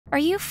Are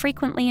you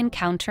frequently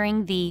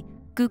encountering the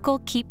Google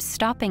Keeps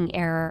Stopping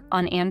error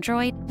on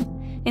Android?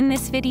 In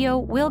this video,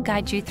 we'll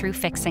guide you through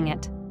fixing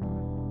it.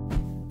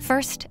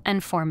 First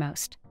and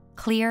foremost,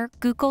 clear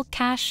Google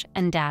Cache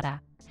and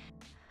data.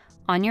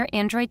 On your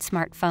Android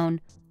smartphone,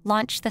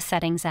 launch the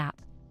Settings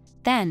app.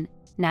 Then,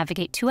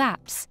 navigate to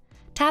Apps.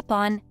 Tap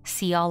on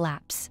See All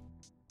Apps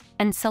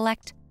and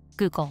select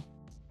Google.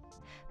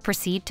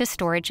 Proceed to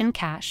Storage and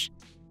Cache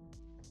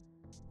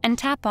and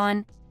tap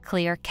on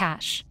Clear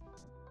Cache.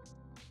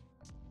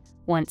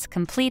 Once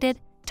completed,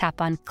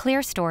 tap on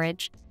Clear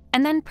Storage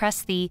and then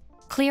press the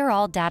Clear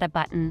All Data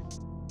button.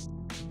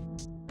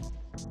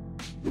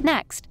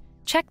 Next,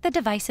 check the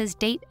device's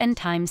date and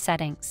time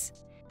settings.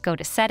 Go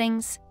to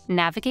Settings,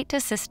 navigate to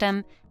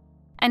System,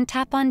 and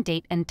tap on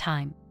Date and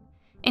Time.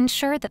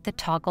 Ensure that the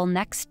toggle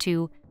next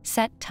to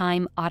Set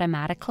Time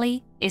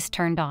Automatically is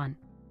turned on.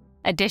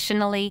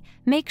 Additionally,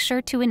 make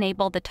sure to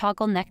enable the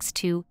toggle next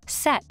to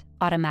Set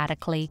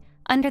Automatically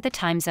under the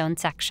Time Zone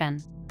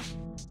section.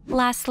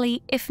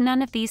 Lastly, if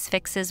none of these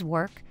fixes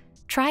work,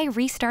 try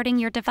restarting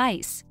your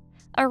device.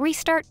 A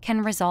restart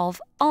can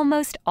resolve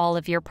almost all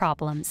of your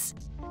problems.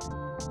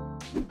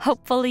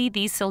 Hopefully,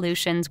 these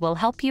solutions will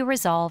help you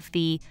resolve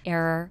the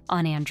error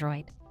on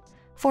Android.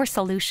 For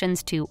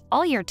solutions to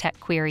all your tech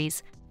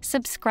queries,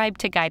 subscribe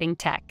to Guiding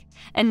Tech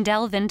and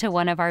delve into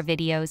one of our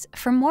videos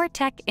for more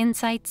tech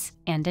insights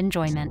and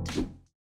enjoyment.